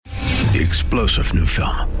The explosive new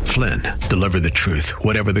film, Flynn, deliver the truth,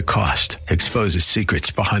 whatever the cost, exposes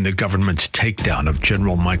secrets behind the government's takedown of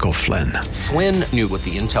General Michael Flynn. Flynn knew what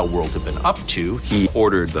the intel world had been up to. He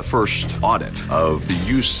ordered the first audit of the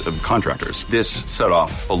use of contractors. This set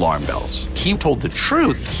off alarm bells. He told the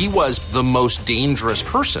truth. He was the most dangerous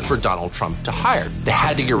person for Donald Trump to hire. They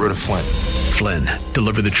had to get rid of Flynn. Flynn,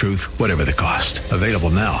 deliver the truth, whatever the cost. Available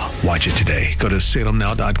now. Watch it today. Go to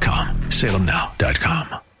salemnow.com.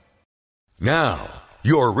 salemnow.com. Now,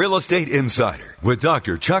 your Real Estate Insider with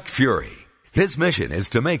Dr. Chuck Fury. His mission is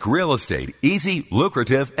to make real estate easy,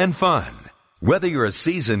 lucrative, and fun. Whether you're a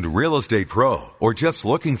seasoned real estate pro or just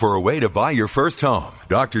looking for a way to buy your first home,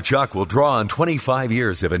 Dr. Chuck will draw on 25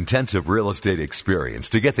 years of intensive real estate experience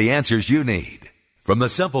to get the answers you need. From the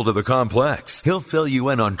simple to the complex, he'll fill you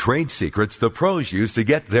in on trade secrets the pros use to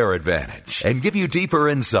get their advantage and give you deeper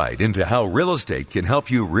insight into how real estate can help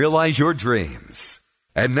you realize your dreams.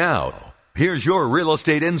 And now, here's your Real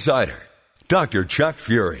Estate Insider, Dr. Chuck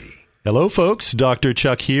Fury. Hello, folks. Dr.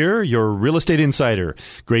 Chuck here, your Real Estate Insider.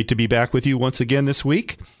 Great to be back with you once again this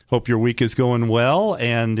week. Hope your week is going well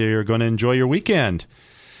and you're going to enjoy your weekend.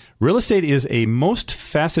 Real estate is a most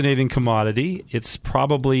fascinating commodity. It's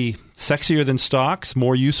probably sexier than stocks,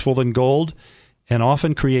 more useful than gold, and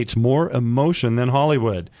often creates more emotion than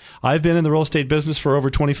Hollywood. I've been in the real estate business for over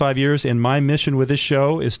 25 years, and my mission with this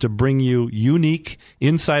show is to bring you unique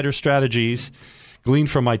insider strategies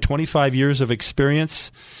gleaned from my 25 years of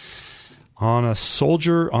experience on a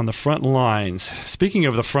soldier on the front lines. Speaking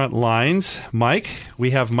of the front lines, Mike, we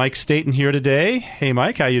have Mike Staten here today. Hey,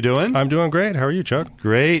 Mike, how you doing? I'm doing great. How are you, Chuck?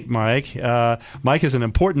 Great, Mike. Mike is an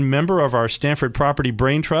important member of our Stanford Property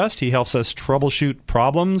Brain Trust. He helps us troubleshoot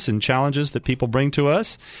problems and challenges that people bring to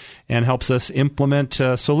us and helps us implement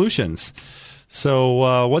solutions.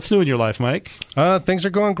 So what's new in your life, Mike? Things are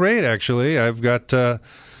going great, actually. I've got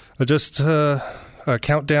just a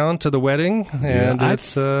countdown to the wedding, and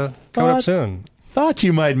it's coming up soon. Thought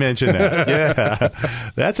you might mention that.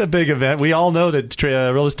 Yeah, that's a big event. We all know that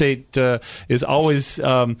real estate is always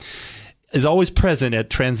present at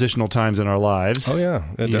transitional times in our lives. Oh yeah,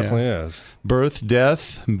 it definitely is. Birth,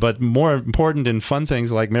 death, but more important and fun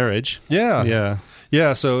things like marriage. Yeah.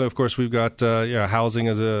 So of course we've got housing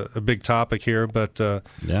is a big topic here, but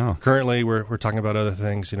currently we're talking about other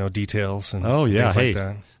things, details and things like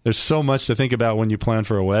that. There's so much to think about when you plan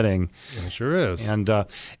for a wedding. It sure is. And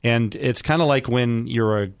it's kind of like when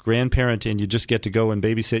you're a grandparent and you just get to go and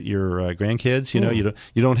babysit your grandkids. You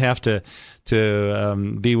don't have to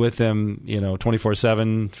be with them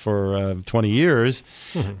 24/7 for 20 years.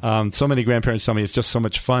 Mm-hmm. So many grandparents tell me it's just so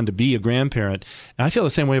much fun to be a grandparent. And I feel the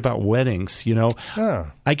same way about weddings.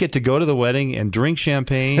 I get to go to the wedding and drink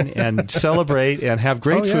champagne and celebrate and have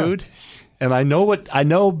great food. And I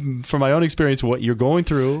know from my own experience what you're going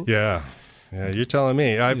through. Yeah, you're telling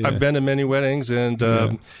me. I've been to many weddings, and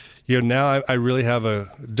now I really have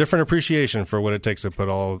a different appreciation for what it takes to put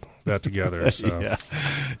all that together. So.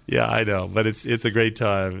 Yeah, I know, but it's a great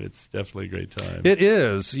time. It's definitely a great time. It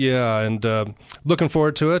is, and looking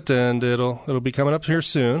forward to it. And it'll be coming up here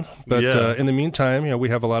soon. But in the meantime, we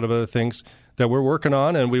have a lot of other things that we're working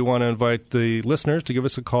on, and we want to invite the listeners to give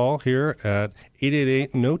us a call here at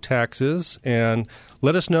 888-NO-TAXES and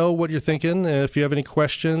let us know what you're thinking. If you have any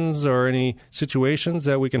questions or any situations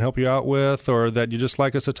that we can help you out with or that you just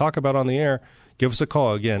like us to talk about on the air, give us a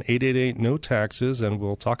call. Again, 888-NO-TAXES, and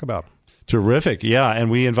we'll talk about them. Terrific. Yeah,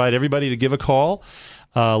 and we invite everybody to give a call.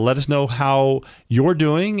 Let us know how you're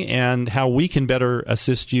doing and how we can better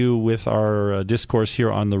assist you with our discourse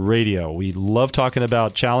here on the radio. We love talking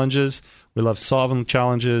about challenges. We love solving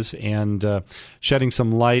challenges and shedding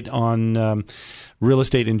some light on real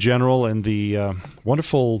estate in general and the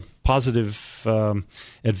wonderful positive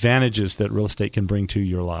advantages that real estate can bring to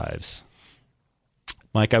your lives.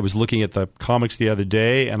 Mike, I was looking at the comics the other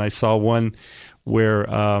day, and I saw one where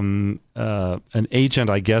an agent,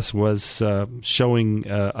 I guess, was showing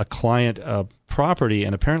a client a property,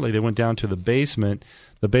 and apparently they went down to the basement.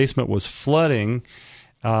 The basement was flooding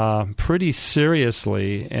pretty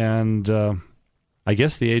seriously, and I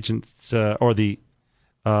guess the agent or the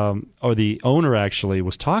owner actually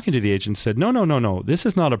was talking to the agent and said, No, this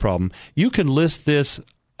is not a problem. You can list this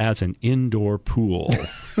as an indoor pool.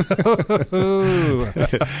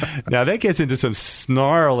 Now, that gets into some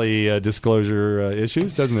snarly disclosure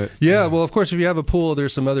issues, doesn't it? Yeah, well, of course, if you have a pool,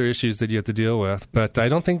 there's some other issues that you have to deal with, but I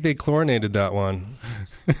don't think they chlorinated that one.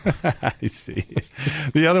 I see.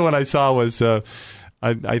 The other one I saw was...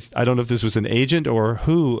 I don't know if this was an agent or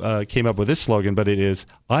who came up with this slogan, but it is,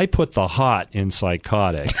 I put the hot in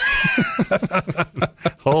psychotic.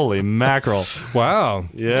 Holy mackerel. Wow.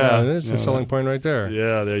 Yeah. There's a selling point right there.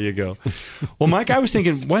 Yeah, there you go. Well, Mike, I was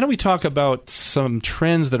thinking, why don't we talk about some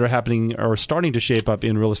trends that are happening or starting to shape up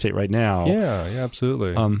in real estate right now? Yeah,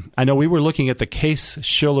 absolutely. I know we were looking at the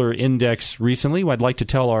Case-Shiller Index recently. I'd like to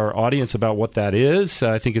tell our audience about what that is.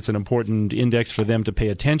 I think it's an important index for them to pay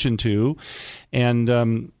attention to.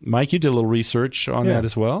 And Mike, you did a little research on that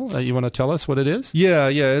as well. You want to tell us what it is? Yeah.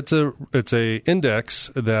 It's a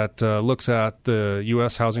index that looks at the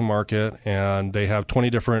U.S. housing market, and they have 20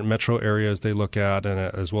 different metro areas they look at, and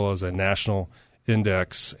as well as a national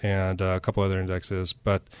index and a couple other indexes.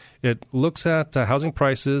 But it looks at housing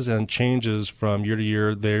prices and changes from year to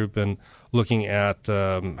year. They've been looking at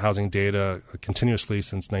housing data continuously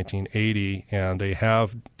since 1980, and they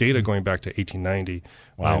have data going back to 1890.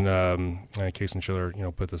 Wow. When Case and Shiller,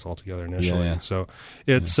 put this all together initially. Yeah. So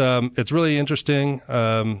it's really interesting.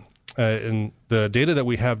 And the data that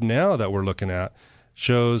we have now that we're looking at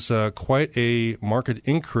shows quite a market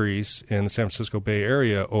increase in the San Francisco Bay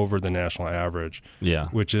Area over the national average,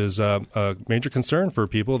 which is a major concern for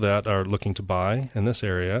people that are looking to buy in this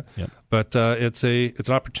area. Yep. But it's an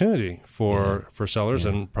opportunity for sellers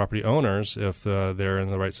and property owners if they're in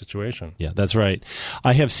the right situation. Yeah, that's right.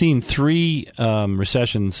 I have seen 3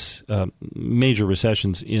 recessions, major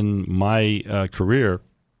recessions in my career.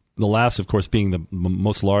 The last, of course, being the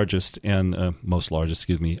largest, and the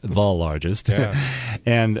largest,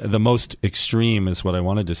 and the most extreme is what I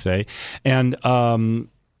wanted to say. And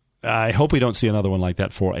I hope we don't see another one like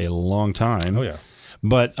that for a long time. Oh, yeah.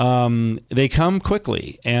 But they come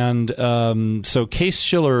quickly. And so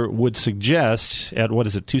Case-Shiller would suggest at,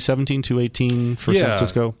 217, 218 for San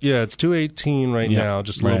Francisco? Yeah, it's 218 right now,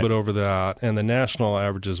 just a little bit over that. And the national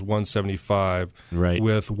average is 175,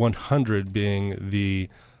 with 100 being the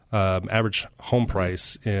average home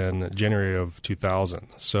price in January of 2000.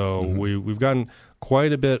 So we've gotten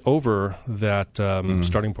quite a bit over that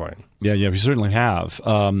starting point. Yeah, we certainly have.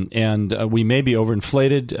 And we may be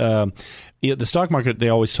overinflated. The stock market, they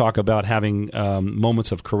always talk about having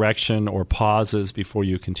moments of correction or pauses before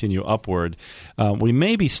you continue upward. We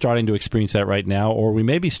may be starting to experience that right now, or we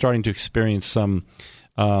may be starting to experience some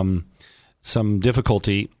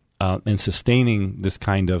difficulty in sustaining this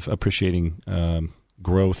kind of appreciating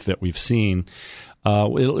growth that we've seen.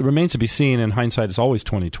 It remains to be seen, and hindsight is always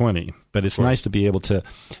 20/20. But it's nice to be able to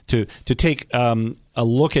take a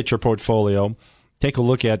look at your portfolio, take a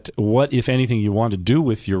look at what, if anything, you want to do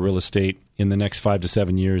with your real estate in the next 5 to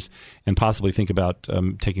 7 years, and possibly think about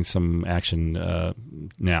taking some action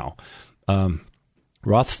now.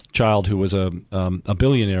 Rothschild, who was a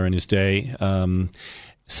billionaire in his day,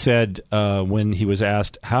 said when he was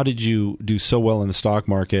asked, how did you do so well in the stock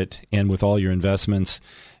market and with all your investments?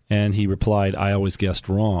 And he replied, I always guessed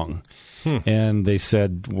wrong. And they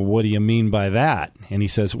said, well, what do you mean by that? And he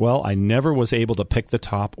says, well, I never was able to pick the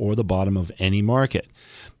top or the bottom of any market.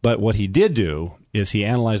 But what he did do is he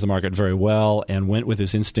analyzed the market very well and went with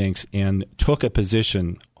his instincts and took a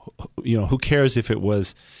position. Who cares if it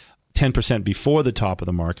was 10% before the top of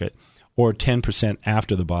the market or 10%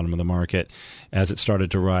 after the bottom of the market as it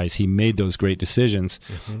started to rise? He made those great decisions.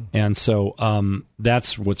 And so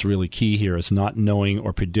that's what's really key here, is not knowing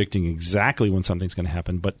or predicting exactly when something's going to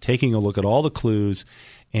happen, but taking a look at all the clues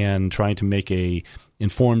and trying to make a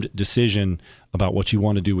informed decision about what you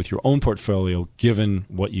want to do with your own portfolio given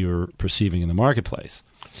what you're perceiving in the marketplace.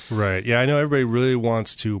 Right. Yeah, I know everybody really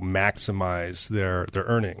wants to maximize their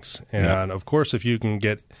earnings. And of course, if you can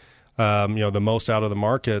get the most out of the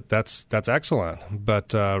market, that's excellent.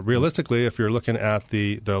 But realistically, if you're looking at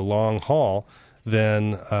the long haul,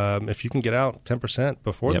 then if you can get out 10%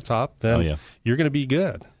 before the top, then you're going to be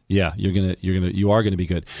good. Yeah, you are going to be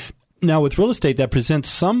good. Now, with real estate, that presents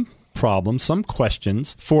some problems, some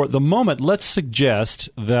questions. For the moment, let's suggest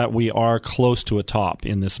that we are close to a top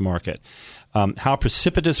in this market. How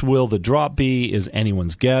precipitous will the drop be is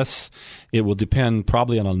anyone's guess. It will depend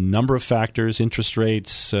probably on a number of factors: interest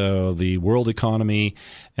rates, the world economy,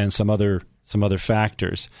 and some other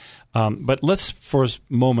factors. But let's, for a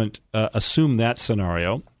moment, assume that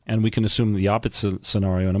scenario, and we can assume the opposite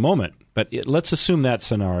scenario in a moment. But let's assume that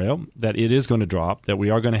scenario, that it is going to drop, that we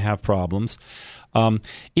are going to have problems.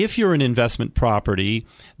 If you're an investment property,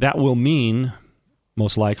 that will mean,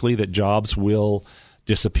 most likely, that jobs will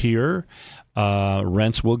disappear.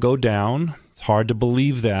 Rents will go down. It's hard to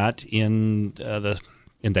believe that in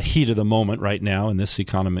the heat of the moment right now in this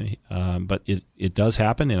economy, but it does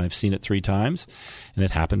happen, and I've seen it 3 times, and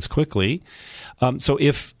it happens quickly. So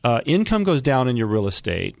if income goes down in your real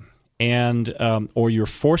estate, and or you're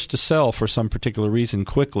forced to sell for some particular reason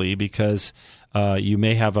quickly because you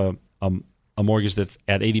may have a a mortgage that's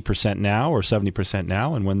at 80% now or 70%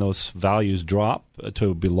 now, and when those values drop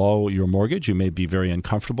to below your mortgage, you may be very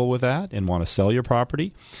uncomfortable with that and want to sell your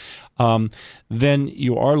property. Then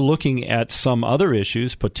you are looking at some other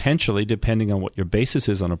issues, potentially, depending on what your basis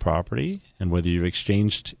is on a property and whether you've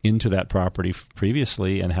exchanged into that property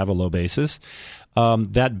previously and have a low basis.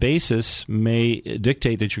 That basis may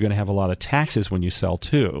dictate that you're going to have a lot of taxes when you sell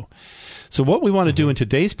too. So what we want to do in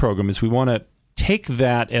today's program is we want to take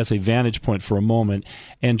that as a vantage point for a moment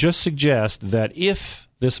and just suggest that if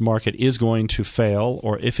this market is going to fail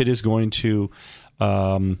or if it is going to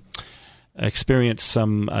experience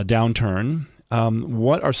some downturn,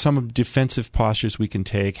 what are some defensive postures we can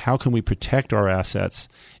take? How can we protect our assets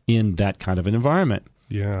in that kind of an environment?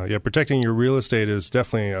 Yeah. Protecting your real estate is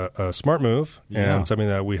definitely a smart move and something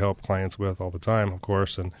that we help clients with all the time, of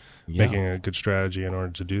course, and making a good strategy in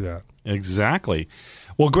order to do that. Exactly.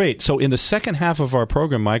 Well, great. So in the second half of our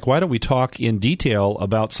program, Mike, why don't we talk in detail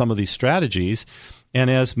about some of these strategies? And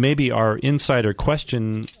as maybe our insider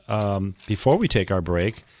question before we take our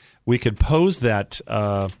break, we could pose that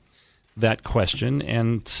question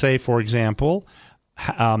and say, for example,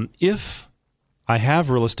 if I have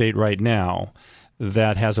real estate right now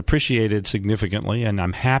that has appreciated significantly and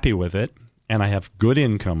I'm happy with it and I have good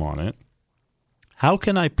income on it, how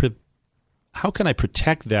can I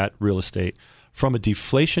protect that real estate from a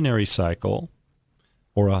deflationary cycle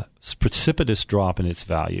or a precipitous drop in its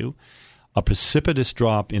value, a precipitous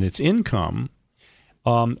drop in its income,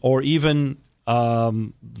 or even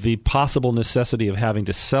the possible necessity of having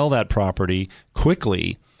to sell that property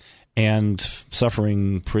quickly and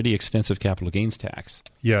suffering pretty extensive capital gains tax?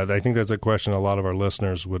 Yeah, I think that's a question a lot of our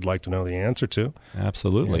listeners would like to know the answer to.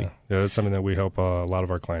 Absolutely. Yeah, that's something that we help a lot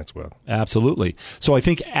of our clients with. Absolutely. So I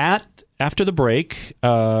think after the break,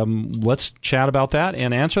 let's chat about that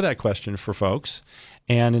and answer that question for folks.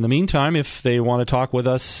 And in the meantime, if they want to talk with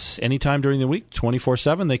us anytime during the week,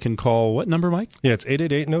 24/7, they can call what number, Mike? Yeah, it's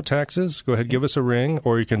 888-NO-TAXES. Go ahead, give us a ring,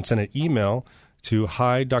 or you can send an email to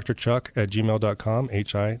hidrchuck@gmail.com,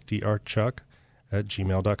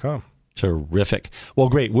 HIDRchuck@gmail.com. Terrific. Well,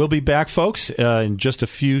 great. We'll be back, folks, in just a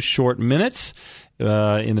few short minutes.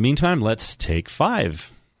 In the meantime, let's take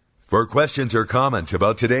 5. For questions or comments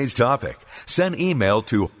about today's topic, send email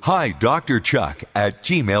to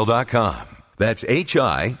hidrchuck@gmail.com. That's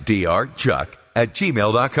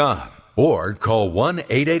HIDRchuck@gmail.com. Or call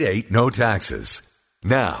 1-888-NO-TAXES.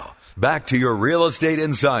 Now, back to your Real Estate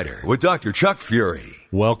Insider with Dr. Chuck Fury.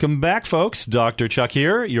 Welcome back, folks. Dr. Chuck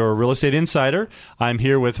here, your Real Estate Insider. I'm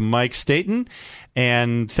here with Mike Staten,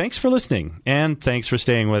 and thanks for listening, and thanks for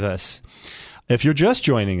staying with us. If you're just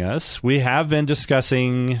joining us, we have been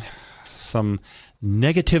discussing some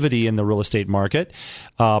negativity in the real estate market,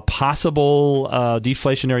 possible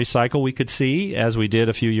deflationary cycle we could see, as we did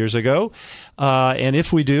a few years ago. And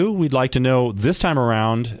if we do, we'd like to know this time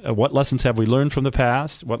around, what lessons have we learned from the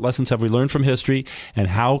past? What lessons have we learned from history? And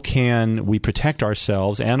how can we protect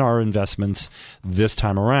ourselves and our investments this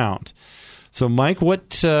time around? So, Mike,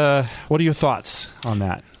 what are your thoughts on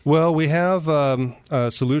that? Well, we have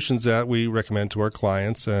solutions that we recommend to our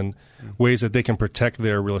clients and ways that they can protect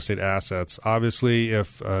their real estate assets. Obviously,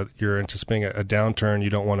 if you're anticipating a downturn, you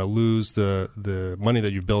don't want to lose the money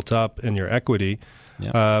that you've built up in your equity.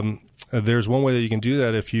 Yep. There's one way that you can do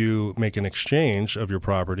that. If you make an exchange of your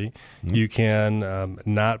property, you can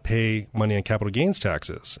not pay money in capital gains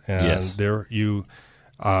taxes. And there you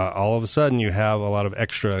all of a sudden you have a lot of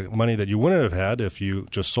extra money that you wouldn't have had if you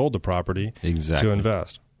just sold the property to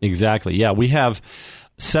invest. Exactly. Yeah, we have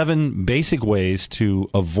 7 basic ways to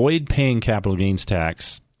avoid paying capital gains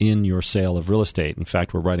tax in your sale of real estate. In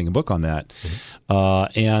fact, we're writing a book on that.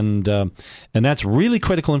 And that's really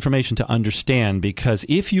critical information to understand, because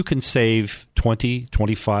if you can save 20,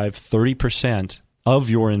 25, 30% of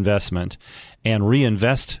your investment and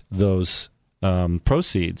reinvest those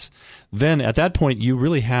proceeds, then at that point you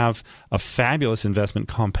really have a fabulous investment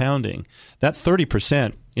compounding. That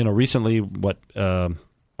 30%, recently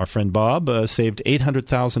our friend Bob saved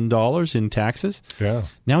 $800,000 in taxes. Yeah.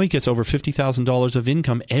 Now he gets over $50,000 of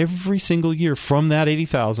income every single year from that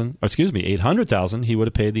 $800,000 he would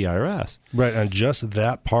have paid the IRS. Right, and just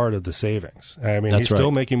that part of the savings. I mean, he's still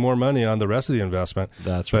making more money on the rest of the investment.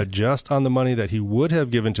 That's right. But just on the money that he would have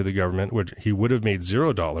given to the government, which he would have made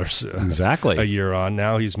 $0 a year on,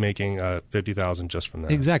 now he's making $50,000 just from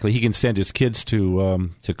that. Exactly. He can send his kids to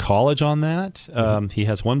college on that. He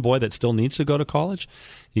has one boy that still needs to go to college.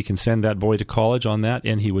 He can send that boy to college on that,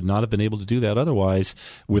 and he would not have been able to do that otherwise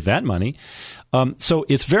with that money. So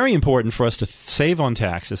it's very important for us to save on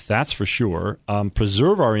taxes, that's for sure,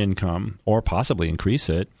 preserve our income or possibly increase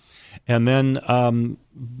it, And then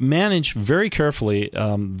manage very carefully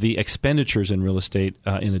the expenditures in real estate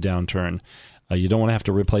in a downturn. You don't want to have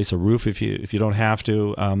to replace a roof if you don't have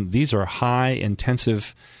to. These are high,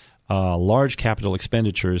 intensive, large capital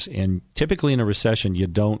expenditures, and typically in a recession, you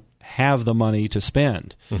don't have the money to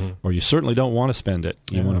spend, or you certainly don't want to spend it.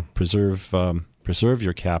 You want to preserve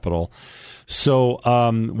your capital. So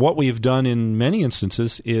what we've done in many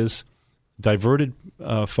instances is diverted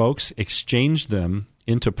folks, exchanged them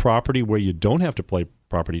into property where you don't have to pay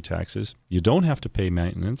property taxes, you don't have to pay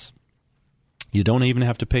maintenance, you don't even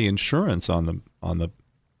have to pay insurance on the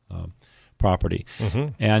property,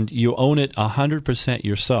 and you own it 100%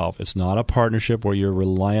 yourself. It's not a partnership where you're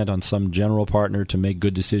reliant on some general partner to make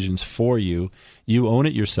good decisions for you. You own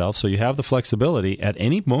it yourself, so you have the flexibility at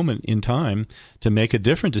any moment in time to make a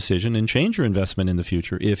different decision and change your investment in the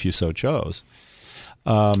future if you so chose.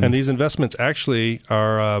 And these investments actually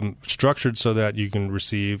are structured so that you can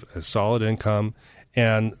receive a solid income,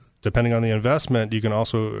 and depending on the investment, you can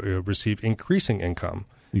also receive increasing income.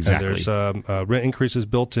 Exactly. And there's rent increases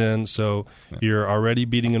built in, so you're already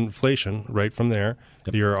beating inflation right from there.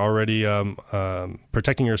 Yep. You're already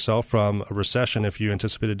protecting yourself from a recession if you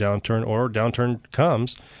anticipate a downturn, or downturn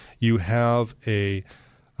comes. You have a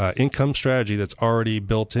income strategy that's already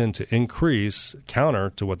built in to increase counter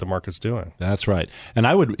to what the market's doing. That's right. And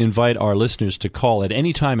I would invite our listeners to call at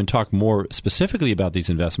any time and talk more specifically about these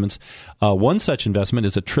investments. One such investment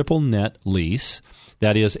is a triple net lease.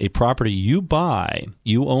 That is a property you buy,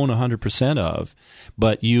 you own 100% of,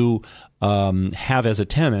 but you have as a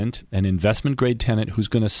tenant an investment-grade tenant who's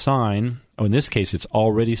going to sign, or in this case it's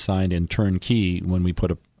already signed and turnkey when we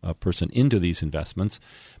put a person into these investments,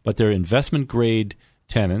 but they're investment-grade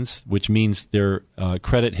tenants, which means their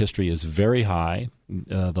credit history is very high.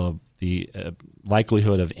 The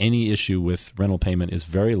likelihood of any issue with rental payment is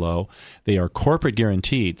very low. They are corporate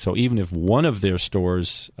guaranteed, so even if one of their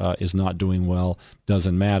stores is not doing well,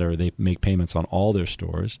 doesn't matter. They make payments on all their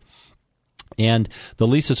stores. And the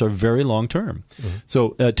leases are very long-term. So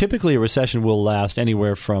typically a recession will last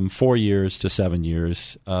anywhere from 4 years to 7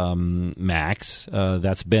 years max.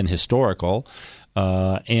 That's been historical.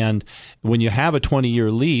 And when you have a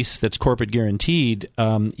 20-year lease that's corporate guaranteed,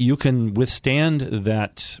 you can withstand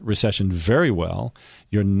that recession very well.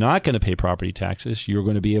 You're not going to pay property taxes. You're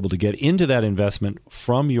going to be able to get into that investment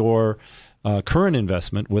from your current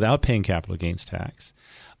investment without paying capital gains tax.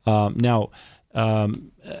 Now,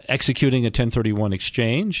 executing a 1031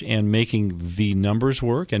 exchange and making the numbers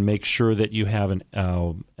work and make sure that you have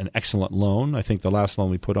an excellent loan. I think the last loan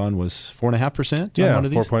we put on was 4.5%. Yeah, on one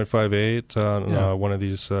of these? 4.58 on one of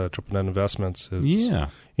these triple net investments.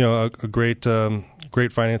 It's, a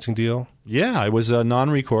great financing deal. Yeah, it was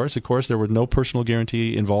non-recourse. Of course, there was no personal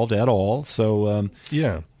guarantee involved at all. So,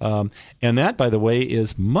 and that, by the way,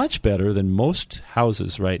 is much better than most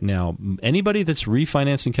houses right now. Anybody that's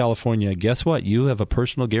refinanced in California, guess what? You have a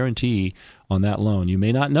personal guarantee on that loan. You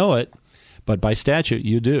may not know it, but by statute,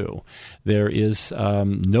 you do. There is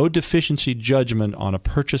no deficiency judgment on a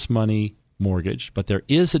purchase money mortgage, but there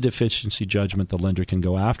is a deficiency judgment the lender can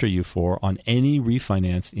go after you for on any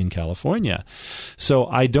refinance in California. So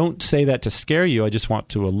I don't say that to scare you. I just want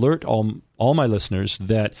to alert all my listeners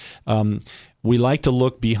that we like to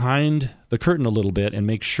look behind the curtain a little bit and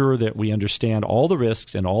make sure that we understand all the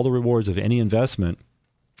risks and all the rewards of any investment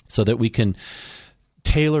so that we can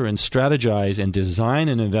tailor and strategize and design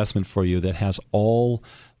an investment for you that has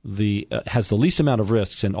has the least amount of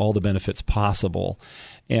risks and all the benefits possible.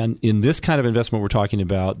 And in this kind of investment we're talking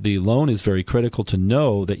about, the loan is very critical to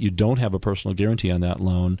know that you don't have a personal guarantee on that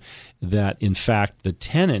loan, that in fact the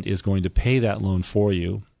tenant is going to pay that loan for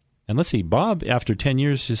you. And let's see, Bob, after 10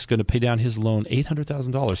 years, is going to pay down his loan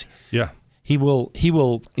 $800,000. Yeah. He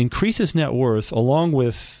will increase his net worth along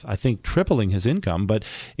with, I think, tripling his income, but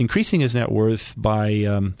increasing his net worth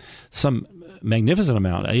by some magnificent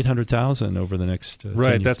amount, $800,000 over the next 10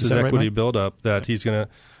 years. That's his right, equity Mike? buildup that he's going to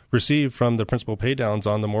receive from the principal paydowns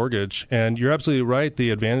on the mortgage. And you're absolutely right. The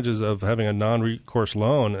advantages of having a non-recourse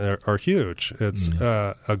loan are huge. It's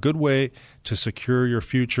a good way to secure your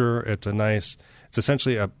future. It's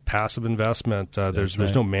essentially a passive investment. There's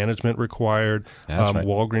no management required.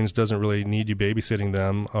 Walgreens doesn't really need you babysitting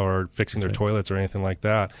them or fixing their toilets or anything like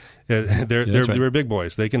that. They're big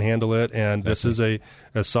boys. They can handle it. And this is a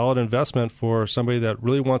solid investment for somebody that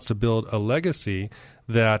really wants to build a legacy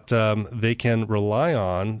that they can rely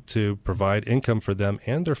on to provide income for them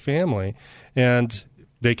and their family. And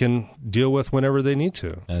they can deal with whenever they need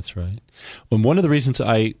to. That's right. Well, one of the reasons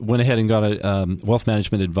I went ahead and got a wealth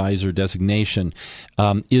management advisor designation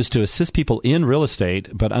is to assist people in real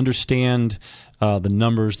estate, but understand the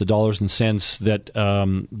numbers, the dollars and cents that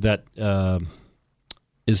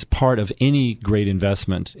is part of any great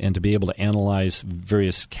investment, and to be able to analyze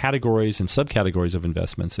various categories and subcategories of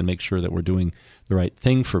investments and make sure that we're doing the right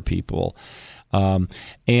thing for people.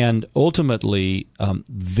 And ultimately,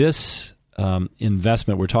 this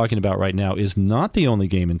investment we're talking about right now is not the only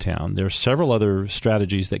game in town. There are several other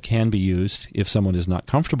strategies that can be used if someone is not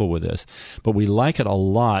comfortable with this, but we like it a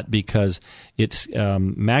lot because it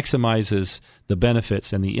maximizes the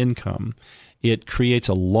benefits and the income. It creates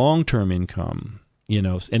a long-term income,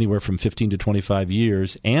 anywhere from 15 to 25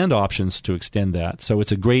 years, and options to extend that. So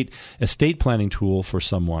it's a great estate planning tool for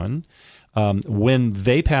someone. When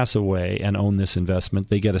they pass away and own this investment,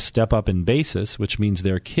 they get a step up in basis, which means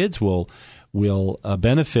their kids will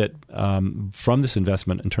benefit from this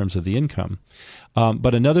investment in terms of the income.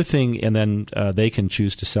 But another thing, and then they can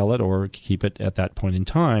choose to sell it or keep it at that point in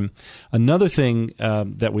time. Another thing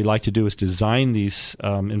that we like to do is design these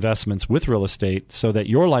investments with real estate so that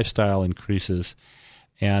your lifestyle increases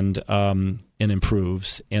and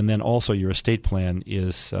improves, and then also your estate plan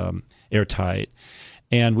is airtight.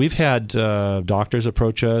 And we've had doctors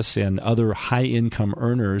approach us and other high-income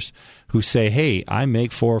earners who say, "Hey, I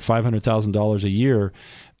make $400,000 or $500,000 a year.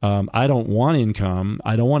 I don't want income.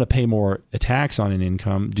 I don't want to pay more tax on an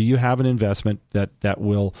income. Do you have an investment that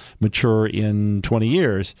will mature in 20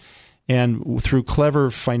 years?" And through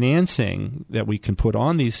clever financing that we can put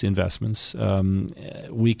on these investments,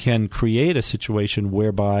 we can create a situation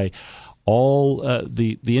whereby all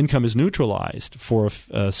the income is neutralized for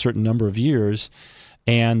a certain number of years.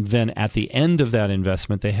 And then at the end of that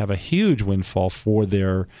investment, they have a huge windfall for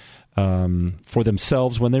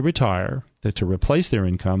themselves when they retire to replace their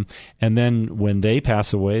income. And then when they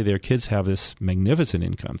pass away, their kids have this magnificent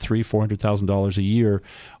income, $300,000-$400,000 a year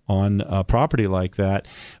on a property like that,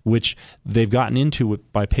 which they've gotten into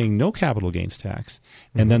by paying no capital gains tax.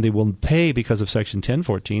 And then they will pay, because of Section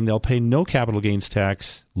 1014, they'll pay no capital gains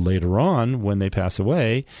tax later on when they pass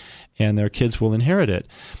away, and their kids will inherit it.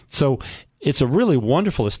 So it's a really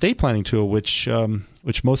wonderful estate planning tool, which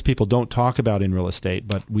most people don't talk about in real estate,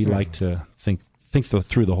 but we like to think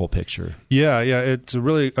through the whole picture. Yeah, it's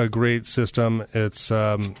really a great system. It's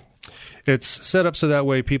set up so that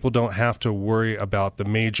way people don't have to worry about the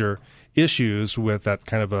major issues with that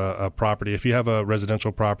kind of a property. If you have a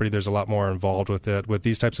residential property, there's a lot more involved with it. With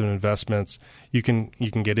these types of investments, you can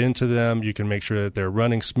get into them. You can make sure that they're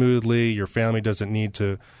running smoothly. Your family doesn't need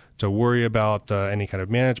to worry about any kind of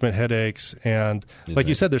management headaches. And like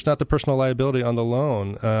you said, there's not the personal liability on the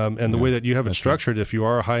loan. And the way that you have it structured, if you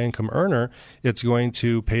are a high-income earner, it's going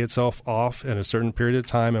to pay itself off in a certain period of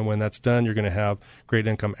time. And when that's done, you're going to have great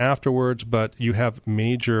income afterwards. But you have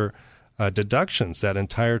major deductions that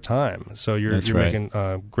entire time. So you're making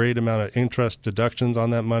a great amount of interest deductions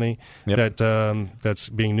on that money that's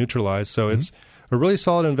being neutralized. So it's a really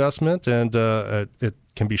solid investment, and it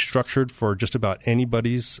can be structured for just about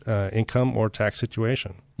anybody's income or tax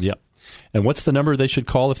situation. Yep. And what's the number they should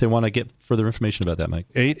call if they want to get further information about that, Mike?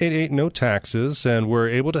 888-NO-TAXES, and we're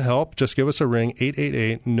able to help. Just give us a ring,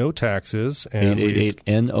 888-NO-TAXES.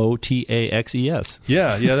 888-NOTAXES.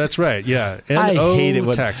 Yeah, that's right. Yeah,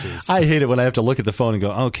 NO-TAXES. I hate it when I have to look at the phone and go,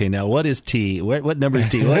 okay, now what is T? What number is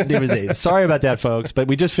T? What number is A? Sorry about that, folks, but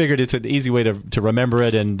we just figured it's an easy way to remember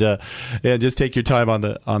it and just take your time on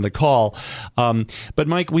the call. But,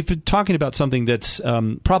 Mike, we've been talking about something that's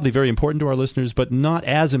probably very important to our listeners, but not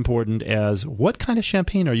as important as what kind of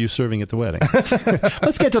champagne are you serving at the wedding?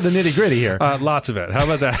 Let's get to the nitty-gritty here. Lots of it. How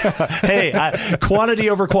about that? Hey, quantity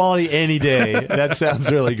over quality any day. That sounds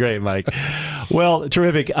really great, Mike. Well,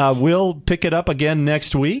 terrific. We'll pick it up again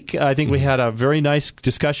next week. I think we had a very nice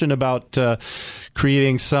discussion about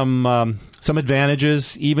creating some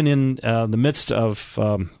advantages, even in the midst of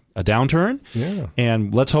a downturn. Yeah.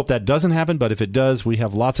 And let's hope that doesn't happen. But if it does, we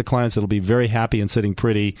have lots of clients that'll be very happy and sitting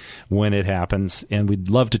pretty when it happens. And we'd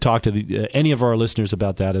love to talk to any of our listeners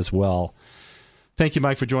about that as well. Thank you,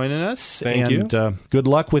 Mike, for joining us. Thank you. And good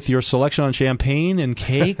luck with your selection on champagne and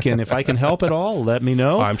cake. And if I can help at all, let me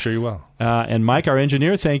know. I'm sure you will. And Mike, our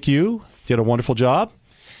engineer, thank you. Did a wonderful job.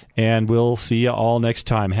 And we'll see you all next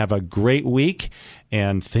time. Have a great week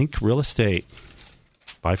and think real estate.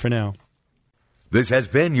 Bye for now. This has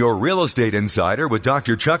been your Real Estate Insider with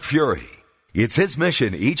Dr. Chuck Fury. It's his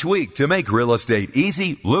mission each week to make real estate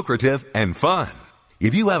easy, lucrative, and fun.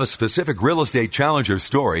 If you have a specific real estate challenge or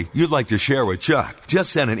story you'd like to share with Chuck,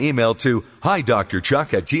 just send an email to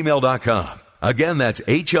hidrchuck@gmail.com. Again, that's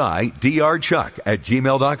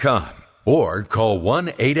HIDRChuck@gmail.com. Or call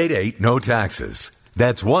 1-888-NO-TAXES.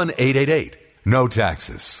 That's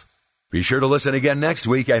 1-888-NO-TAXES. Be sure to listen again next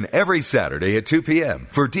week and every Saturday at 2 p.m.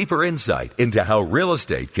 for deeper insight into how real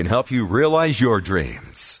estate can help you realize your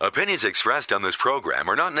dreams. Opinions expressed on this program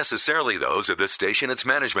are not necessarily those of this station, its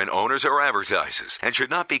management, owners, or advertisers, and should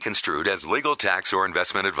not be construed as legal, tax, or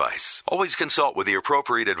investment advice. Always consult with the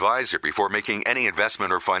appropriate advisor before making any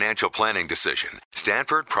investment or financial planning decision.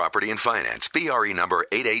 Stanford Property and Finance, BRE number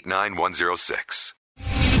 889106.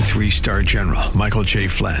 3-star General Michael J.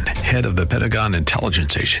 Flynn, head of the Pentagon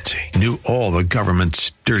Intelligence Agency, knew all the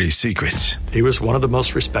government's dirty secrets. He was one of the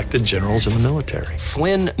most respected generals in the military.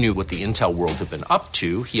 Flynn knew what the intel world had been up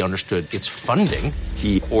to. He understood its funding.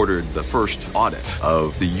 He ordered the first audit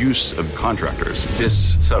of the use of contractors.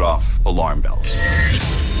 This set off alarm bells.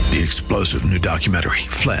 The explosive new documentary,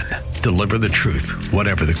 Flynn, Deliver the Truth,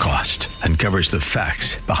 Whatever the Cost, uncovers the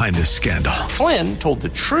facts behind this scandal. Flynn told the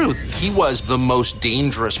truth. He was the most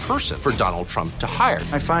dangerous person for Donald Trump to hire.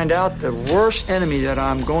 I find out the worst enemy that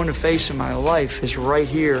I'm going to face in my life is right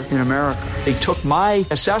here in America. They took my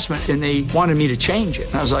assessment and they wanted me to change it.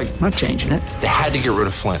 And I was like, I'm not changing it. They had to get rid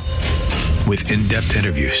of Flynn. With in-depth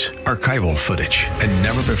interviews, archival footage, and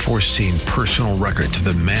never-before-seen personal records of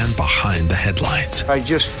the man behind the headlines. I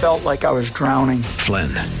just felt like I was drowning. Flynn,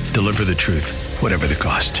 Deliver the Truth, Whatever the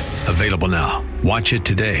Cost. Available now. Watch it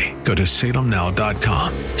today. Go to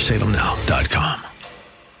salemnow.com. salemnow.com.